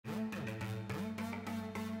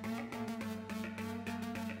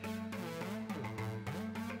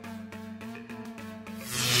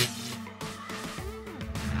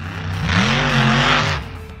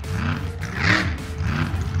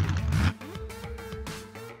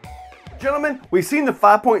Gentlemen, we've seen the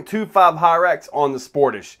 5.25 Hyrax on the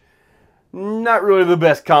Sportish. Not really the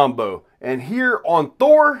best combo. And here on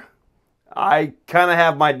Thor, I kind of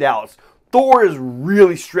have my doubts. Thor is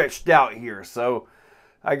really stretched out here, so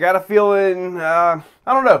I got a feeling, I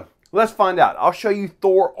don't know. Let's find out. I'll show you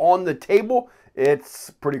Thor on the table.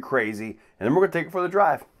 It's pretty crazy. And then we're going to take it for the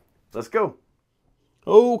drive. Let's go.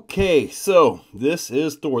 Okay, so this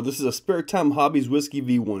is Thor. This is a Spare Time Hobbies Whiskey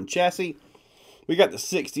V1 chassis. We got the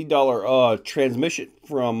 $60 transmission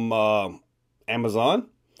from Amazon.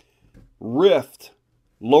 Rift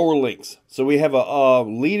lower links. So we have a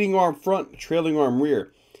leading arm front, trailing arm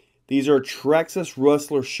rear. These are Traxxas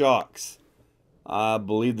Rustler shocks. I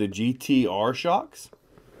believe the GTR shocks.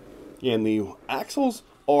 And the axles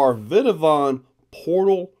are Vidavon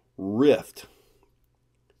Portal Rift.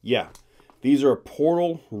 Yeah, these are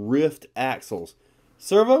Portal Rift axles.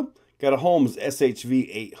 Servo got a Holmes SHV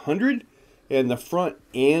 800 in the front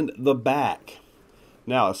and the back.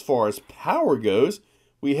 Now, as far as power goes,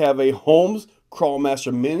 we have a Holmes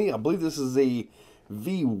Crawlmaster Mini. I believe this is a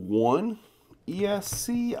V1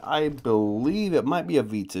 ESC. I believe it might be a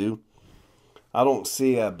V2. I don't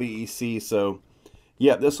see a BEC, so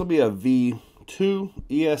yeah, this will be a V2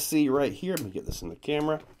 ESC right here. Let me get this in the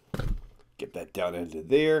camera. Get that down into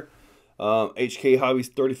there. HK Hobbies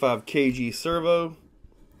 35 kg servo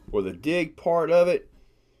for the dig part of it.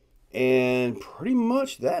 And pretty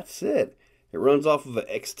much that's it. It runs off of an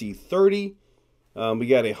XT30. We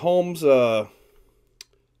got a Holmes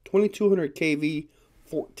 2200 kV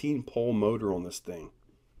 14 pole motor on this thing.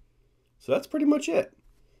 So that's pretty much it.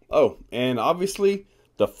 Oh, and obviously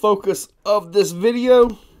the focus of this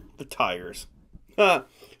video, the tires.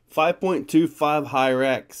 5.25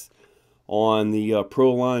 Hyrax on the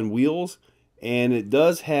Proline wheels. And it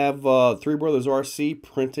does have Three Brothers RC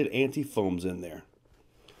printed anti-foams in there.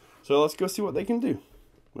 So let's go see what they can do.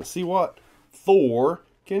 Let's see what Thor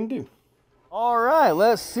can do. All right,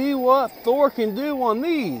 let's see what Thor can do on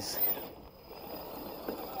these.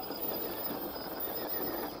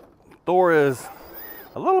 Thor is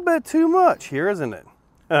a little bit too much here, isn't it?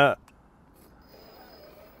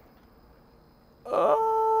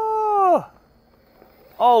 Oh,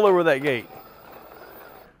 all over that gate.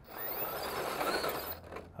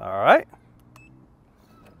 All right.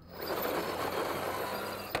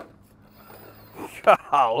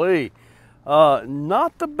 Golly.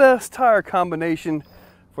 Not the best tire combination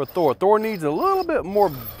for Thor. Thor needs a little bit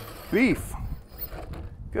more beef.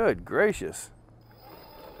 Good gracious.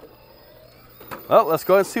 Well, let's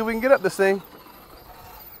go ahead and see if we can get up this thing.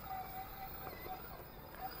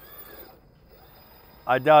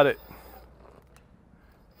 I doubt it.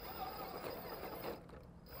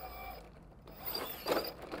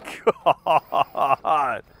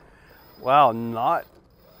 God. Wow, not.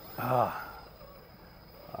 All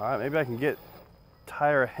right, maybe I can get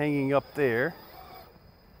tire hanging up there.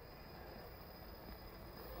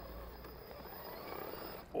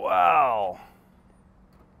 Wow.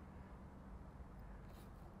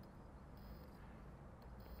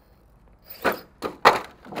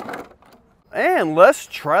 And let's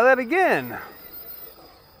try that again.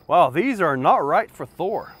 Wow, these are not right for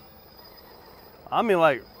Thor. I mean,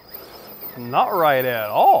 like, not right at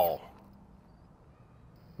all.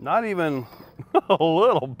 Not even a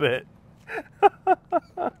little bit.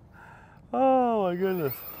 Oh my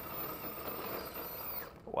goodness.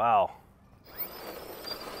 Wow.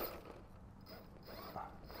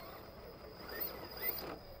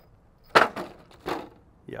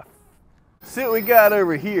 Yeah. See what we got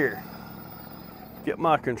over here. Get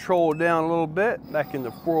my control down a little bit, back in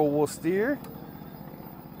the four-wheel steer.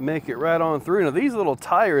 Make it right on through. Now these little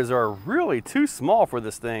tires are really too small for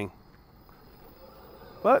this thing.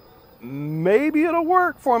 But maybe it'll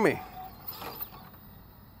work for me.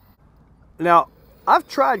 Now, I've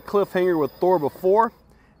tried cliffhanger with Thor before,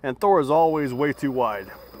 and Thor is always way too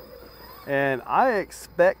wide. And I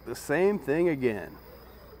expect the same thing again.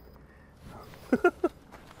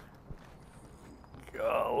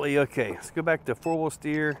 Golly, okay, let's go back to four-wheel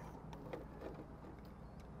steer.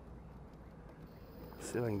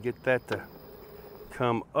 See if I can get that to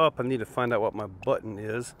come up. I need to find out what my button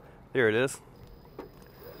is. There it is.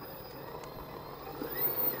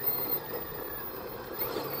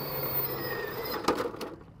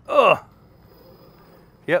 Ugh.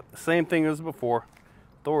 Yep, same thing as before.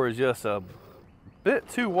 Thor is just a bit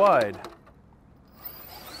too wide.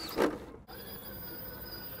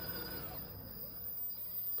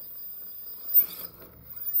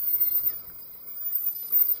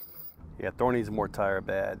 Yeah, Thor needs more tire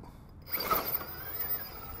bad.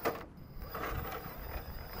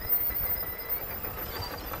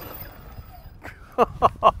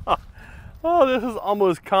 this is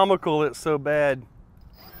almost comical. It's so bad.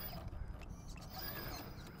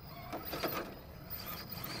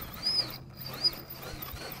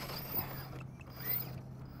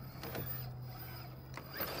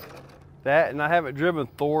 That, and I haven't driven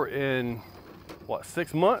Thor in, what,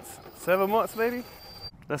 6 months? 7 months maybe?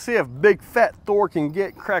 Let's see if big fat Thor can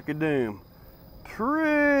get crack-a-doom.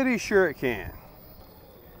 Pretty sure it can.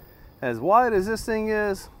 As wide as this thing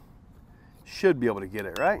is, should be able to get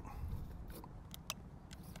it, right?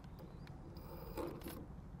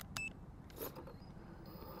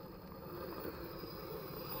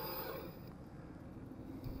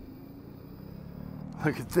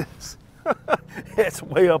 Look at this. It's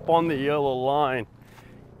way up on the yellow line.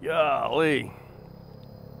 Golly.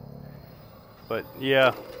 But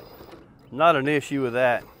yeah, not an issue with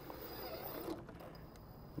that.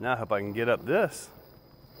 Now I hope I can get up this.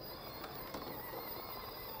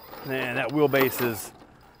 Man, that wheelbase is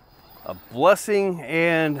a blessing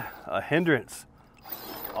and a hindrance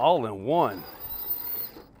all in one.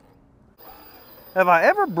 Have I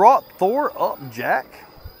ever brought Thor up jack?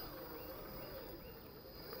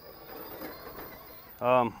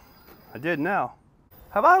 I did now.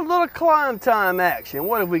 How about a little climb time action?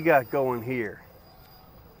 What have we got going here?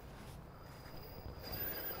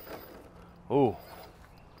 Oh.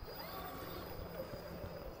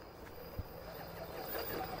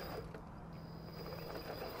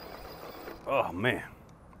 Oh man.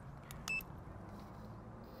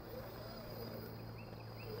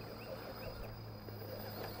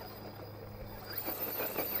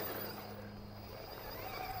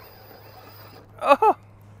 Oh,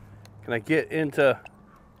 can I get into a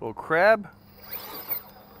little crab?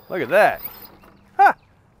 Look at that. Ha!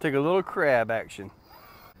 Take a little crab action.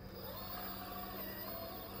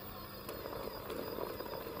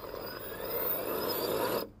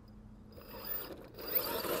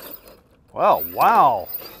 Wow, wow.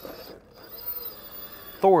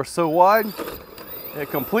 Thor is so wide, it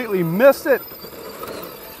completely missed it.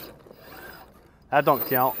 That don't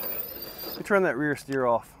count. Let me turn that rear steer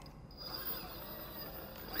off.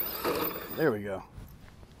 There we go.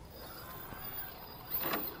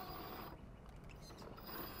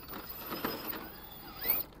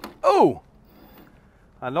 Oh!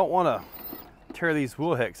 I don't want to tear these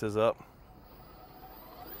wheel hexes up.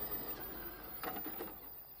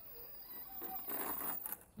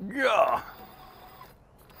 Yeah.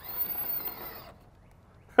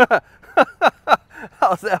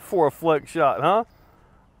 How's that for a flex shot, huh?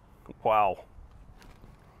 Wow.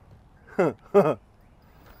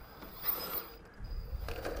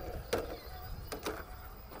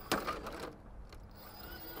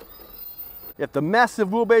 If the massive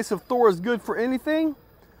wheelbase of Thor is good for anything,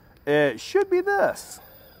 it should be this.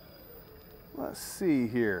 Let's see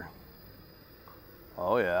here.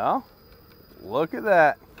 Oh yeah, look at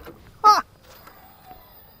that. Ha!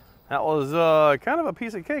 That was kind of a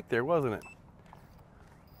piece of cake there, wasn't it?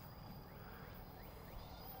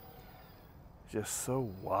 Just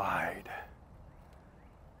so wide,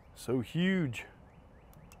 so huge.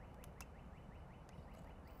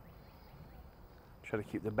 Try to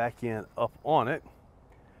keep the back end up on it.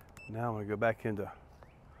 Now I'm going to go back into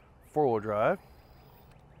four-wheel drive.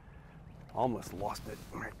 Almost lost it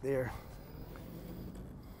right there.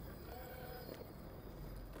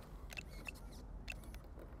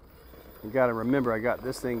 You got to remember, I got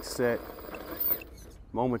this thing set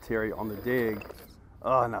momentary on the dig.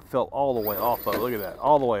 Oh, and I fell all the way off of it. Look at that,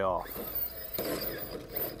 all the way off.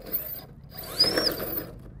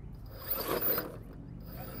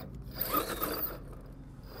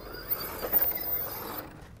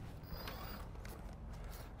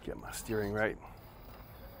 Get my steering right.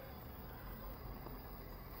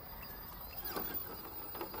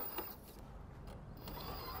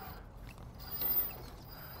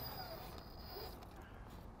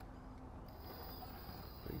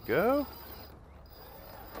 There we go.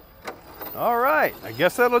 All right, I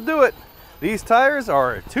guess that'll do it. These tires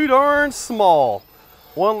are too darn small.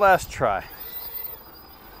 One last try.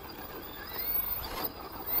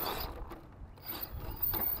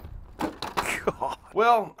 God.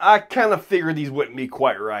 Well, I kind of figured these wouldn't be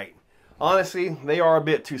quite right. Honestly, they are a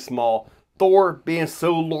bit too small. Thor, being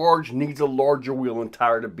so large, needs a larger wheel and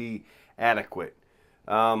tire to be adequate.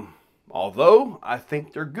 Although, I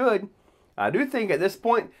think they're good. I do think at this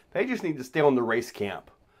point, they just need to stay on the race camp.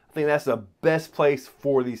 I think that's the best place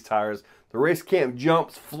for these tires. The race camp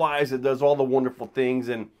jumps, flies, it does all the wonderful things,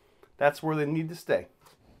 and that's where they need to stay.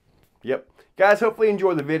 Yep. Guys, hopefully you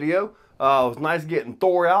enjoyed the video. It was nice getting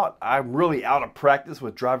Thor out. I'm really out of practice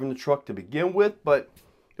with driving the truck to begin with, but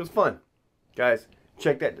it was fun. Guys,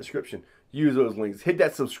 check that description. use those links. Hit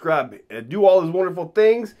that subscribe and do all those wonderful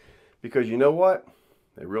things, because you know what?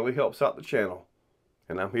 It really helps out the channel.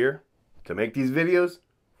 And I'm here to make these videos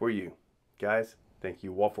for you. Guys, thank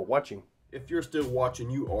you all for watching. If you're still watching,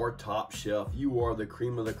 you are top shelf. You are the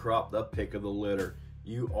cream of the crop, the pick of the litter.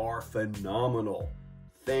 You are phenomenal.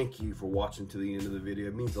 Thank you for watching to the end of the video.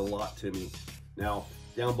 It means a lot to me. Now,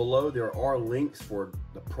 down below, there are links for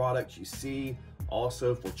the products you see.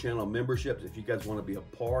 Also for channel memberships, if you guys want to be a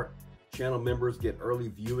part. Channel members get early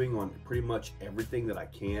viewing on pretty much everything that I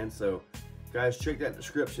can. So guys, check that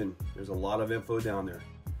description. There's a lot of info down there.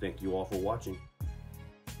 Thank you all for watching.